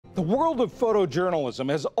The world of photojournalism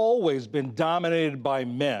has always been dominated by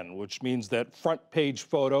men, which means that front-page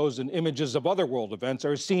photos and images of other world events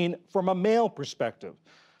are seen from a male perspective.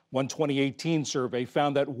 One 2018 survey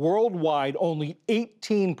found that worldwide, only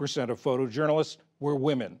 18% of photojournalists were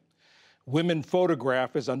women. Women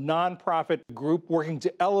Photograph is a nonprofit group working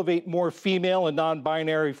to elevate more female and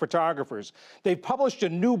non-binary photographers. They've published a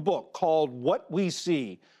new book called What We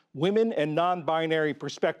See: Women and Non-Binary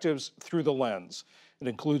Perspectives Through the Lens. It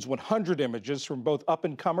includes 100 images from both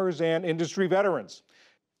up-and-comers and industry veterans.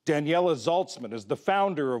 Daniella Zalcman is the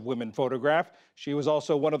founder of Women Photograph. She was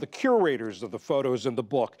also one of the curators of the photos in the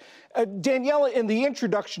book. Daniella, in the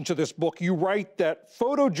introduction to this book, you write that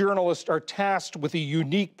photojournalists are tasked with a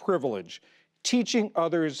unique privilege, teaching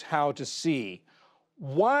others how to see.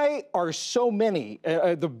 Why are so many,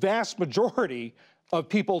 the vast majority of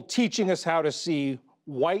people teaching us how to see,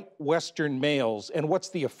 white Western males, and what's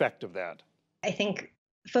the effect of that? I think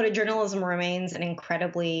photojournalism remains an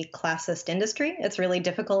incredibly classist industry. It's really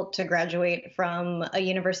difficult to graduate from a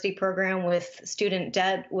university program with student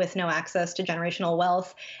debt, with no access to generational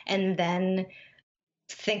wealth, and then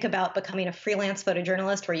think about becoming a freelance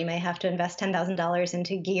photojournalist where you may have to invest $10,000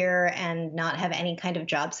 into gear and not have any kind of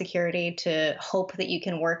job security to hope that you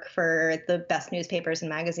can work for the best newspapers and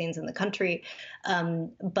magazines in the country.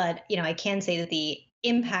 But I can say that the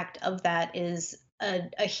impact of that is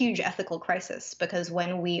a huge ethical crisis, because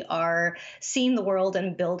when we are seeing the world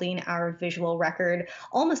and building our visual record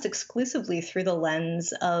almost exclusively through the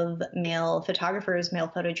lens of male photographers,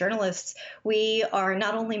 male photojournalists, we are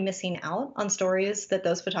not only missing out on stories that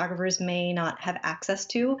those photographers may not have access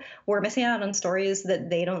to, we're missing out on stories that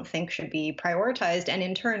they don't think should be prioritized. And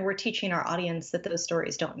in turn, we're teaching our audience that those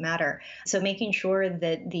stories don't matter. So making sure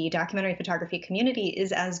that the documentary photography community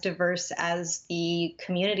is as diverse as the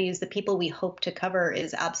communities, the people we hope to cover,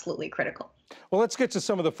 is absolutely critical. Well, let's get to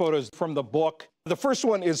some of the photos from the book. The first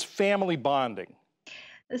one is family bonding.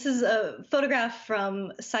 This is a photograph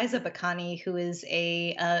from Saiza Bacani, who is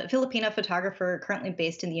a Filipina photographer currently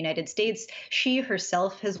based in the United States. She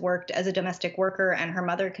herself has worked as a domestic worker, and her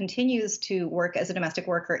mother continues to work as a domestic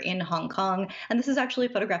worker in Hong Kong. And this is actually a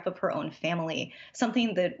photograph of her own family.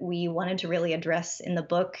 Something that we wanted to really address in the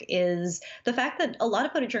book is the fact that a lot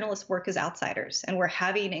of photojournalists work as outsiders, and we're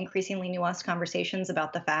having increasingly nuanced conversations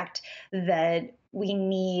about the fact that we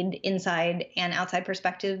need inside and outside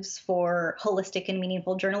perspectives for holistic and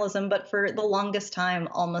meaningful journalism. But for the longest time,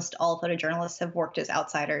 almost all photojournalists have worked as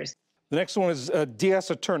outsiders. The next one is Dies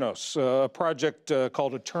Eternos, a project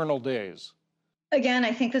called Eternal Days. Again,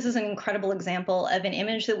 I think this is an incredible example of an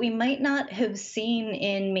image that we might not have seen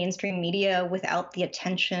in mainstream media without the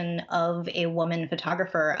attention of a woman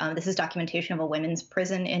photographer. This is documentation of a women's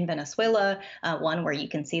prison in Venezuela, one where you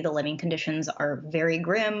can see the living conditions are very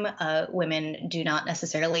grim. Women do not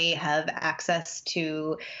necessarily have access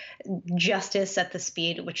to justice at the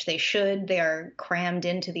speed at which they should. They are crammed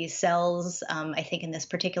into these cells. I think in this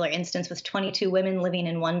particular instance with 22 women living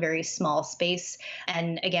in one very small space.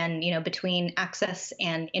 And again, between access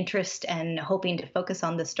and interest and hoping to focus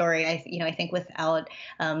on the story, I think without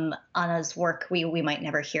Anna's work, we might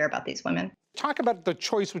never hear about these women. Talk about the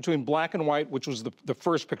choice between black and white, which was the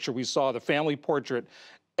first picture we saw, the family portrait,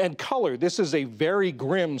 and color. This is a very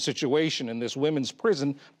grim situation in this women's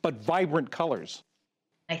prison, but vibrant colors.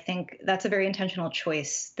 I think that's a very intentional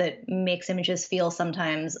choice that makes images feel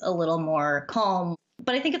sometimes a little more calm.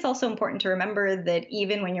 But I think it's also important to remember that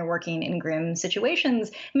even when you're working in grim situations,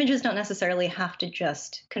 images don't necessarily have to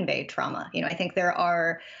just convey trauma. I think there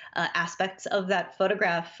are aspects of that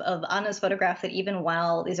photograph, of Anna's photograph, that even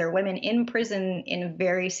while these are women in prison in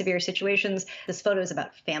very severe situations, this photo is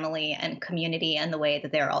about family and community and the way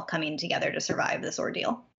that they're all coming together to survive this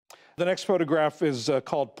ordeal. The next photograph is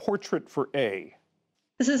called Portrait for A.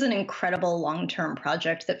 This is an incredible long-term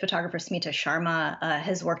project that photographer Smita Sharma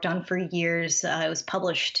has worked on for years. It was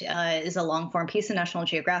published as a long-form piece in National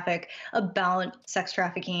Geographic about sex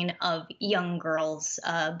trafficking of young girls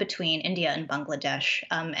between India and Bangladesh.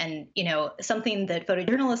 And something that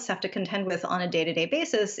photojournalists have to contend with on a day-to-day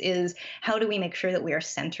basis is how do we make sure that we are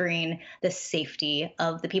centering the safety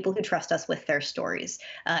of the people who trust us with their stories.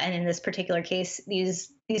 And in this particular case,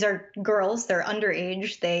 these are girls, they're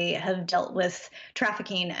underage, they have dealt with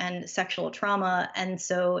trafficking and sexual trauma, and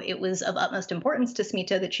so it was of utmost importance to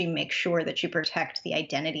Smita that she make sure that she protect the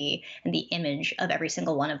identity and the image of every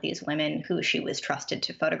single one of these women who she was trusted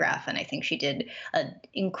to photograph, and I think she did an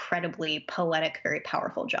incredibly poetic, very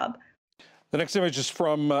powerful job. The next image is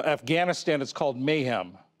from Afghanistan. It's called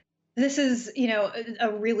Mayhem. This is,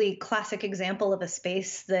 a really classic example of a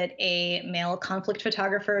space that a male conflict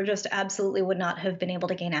photographer just absolutely would not have been able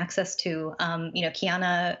to gain access to.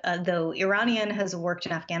 Kiana, though Iranian, has worked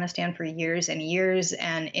in Afghanistan for years and years.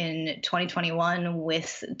 And in 2021,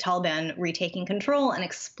 with Taliban retaking control and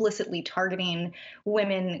explicitly targeting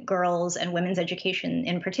women, girls, and women's education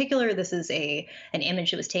in particular, this is an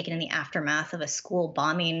image that was taken in the aftermath of a school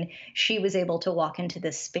bombing. She was able to walk into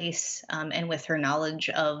this space, and with her knowledge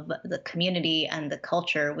of the community and the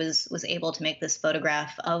culture was able to make this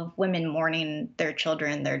photograph of women mourning their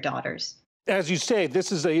children, their daughters. As you say,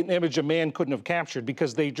 this is an image a man couldn't have captured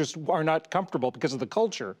because they just are not comfortable because of the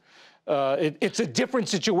culture. It's a different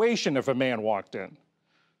situation if a man walked in.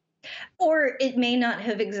 Or it may not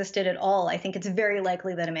have existed at all. I think it's very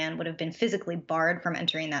likely that a man would have been physically barred from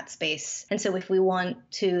entering that space. And so, if we want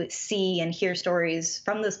to see and hear stories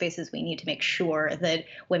from those spaces, we need to make sure that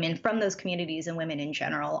women from those communities and women in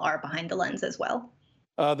general are behind the lens as well.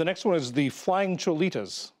 The next one is the Flying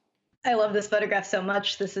Cholitas. I love this photograph so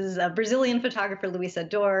much. This is a Brazilian photographer, Luisa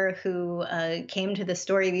Dor, who came to this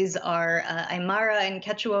story. These are Aymara and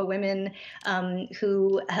Quechua women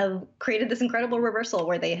who have created this incredible reversal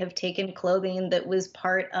where they have taken clothing that was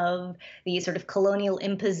part of the sort of colonial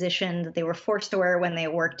imposition that they were forced to wear when they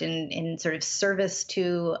worked in sort of service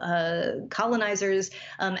to colonizers.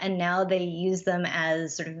 And now they use them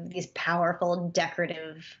as sort of these powerful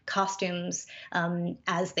decorative costumes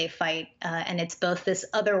as they fight. And it's both this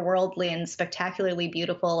otherworldly and spectacularly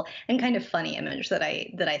beautiful and kind of funny image that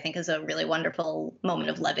I think is a really wonderful moment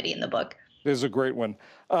of levity in the book. It is a great one.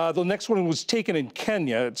 The next one was taken in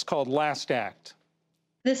Kenya. It's called Last Act.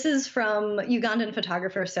 This is from Ugandan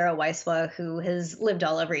photographer Sarah Waiswa, who has lived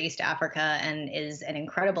all over East Africa and is an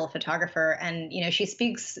incredible photographer. And, she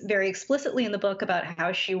speaks very explicitly in the book about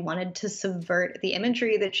how she wanted to subvert the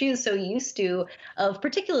imagery that she is so used to of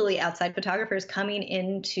particularly outside photographers coming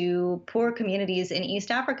into poor communities in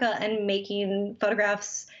East Africa and making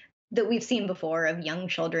photographs that we've seen before of young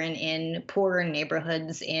children in poorer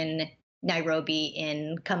neighborhoods in Nairobi,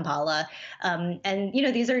 in Kampala. And,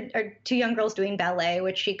 these are two young girls doing ballet,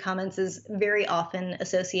 which she comments is very often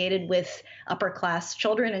associated with upper class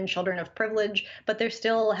children and children of privilege, but they're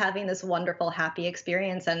still having this wonderful, happy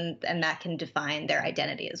experience, and that can define their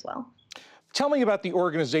identity as well. Tell me about the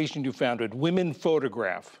organization you founded, Women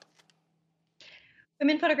Photograph.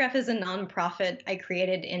 Women Photograph is a nonprofit I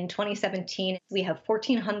created in 2017. We have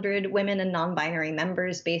 1,400 women and non-binary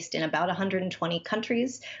members based in about 120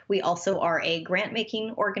 countries. We also are a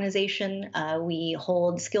grant-making organization. We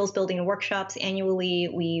hold skills-building workshops annually.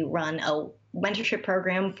 We run a mentorship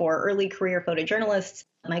program for early career photojournalists.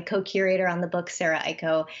 My co-curator on the book, Sarah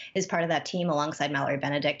Iko, is part of that team alongside Mallory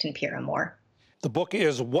Benedict and Piera Moore. The book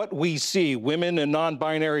is What We See, Women and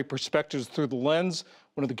Non-Binary Perspectives Through the Lens.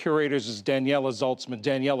 One of the curators is Daniella Zalcman.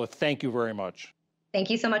 Daniella, thank you very much. Thank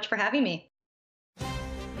you so much for having me.